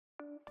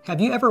Have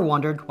you ever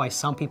wondered why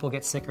some people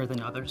get sicker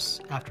than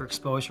others after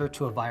exposure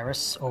to a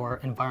virus or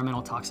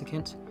environmental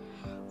toxicant?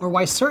 Or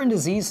why certain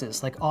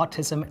diseases like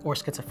autism or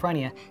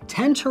schizophrenia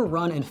tend to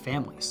run in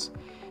families?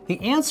 The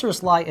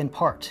answers lie in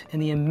part in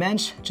the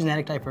immense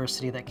genetic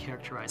diversity that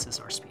characterizes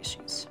our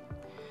species.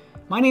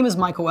 My name is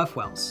Michael F.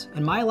 Wells,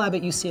 and my lab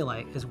at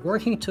UCLA is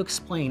working to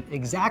explain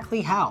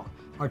exactly how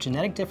our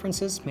genetic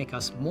differences make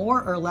us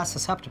more or less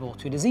susceptible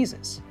to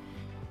diseases.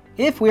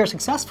 If we are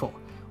successful,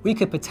 we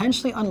could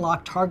potentially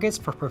unlock targets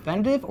for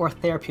preventative or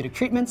therapeutic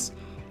treatments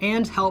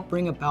and help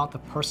bring about the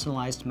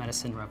personalized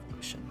medicine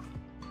revolution.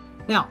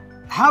 Now,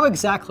 how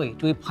exactly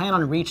do we plan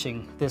on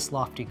reaching this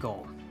lofty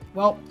goal?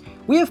 Well,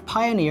 we have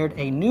pioneered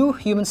a new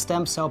human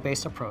stem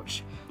cell-based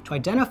approach to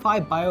identify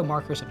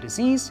biomarkers of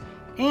disease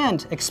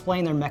and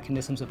explain their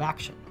mechanisms of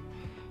action.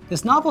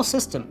 This novel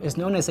system is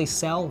known as a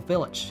cell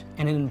village,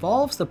 and it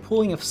involves the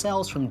pooling of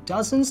cells from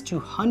dozens to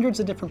hundreds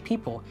of different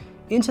people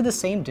into the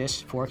same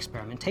dish for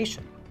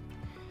experimentation.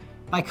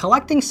 By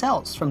collecting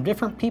cells from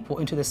different people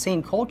into the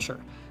same culture,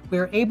 we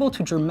are able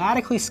to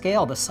dramatically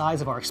scale the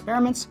size of our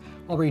experiments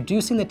while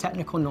reducing the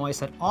technical noise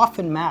that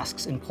often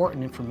masks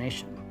important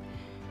information.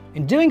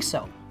 In doing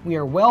so, we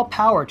are well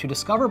powered to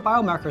discover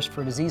biomarkers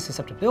for disease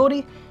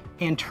susceptibility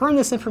and turn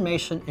this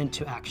information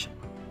into action.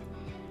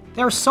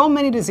 There are so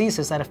many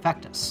diseases that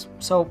affect us,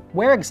 so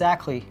where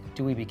exactly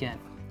do we begin?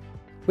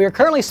 We are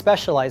currently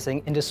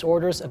specializing in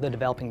disorders of the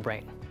developing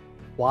brain.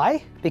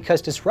 Why?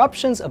 Because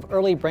disruptions of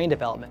early brain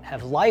development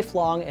have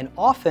lifelong and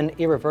often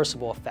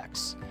irreversible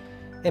effects.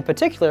 In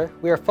particular,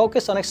 we are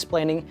focused on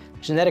explaining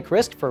genetic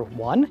risk for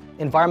 1.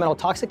 Environmental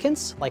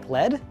toxicants like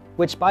lead,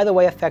 which by the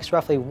way affects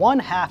roughly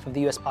 1/2 of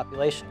the US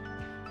population.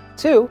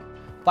 2.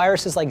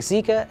 Viruses like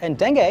Zika and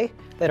dengue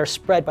that are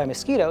spread by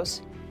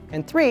mosquitoes.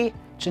 And 3.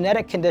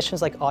 Genetic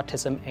conditions like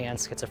autism and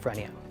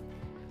schizophrenia.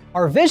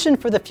 Our vision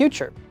for the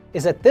future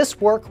is that this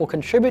work will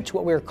contribute to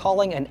what we are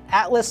calling an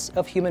atlas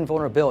of human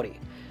vulnerability,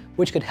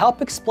 which could help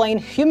explain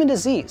human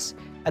disease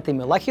at the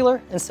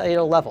molecular and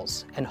cellular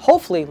levels and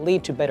hopefully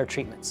lead to better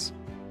treatments.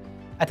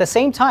 At the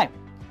same time,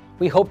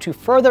 we hope to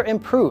further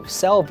improve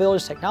cell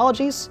village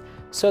technologies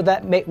so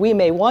that we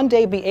may one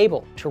day be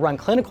able to run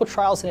clinical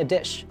trials in a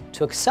dish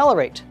to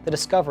accelerate the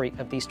discovery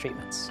of these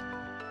treatments.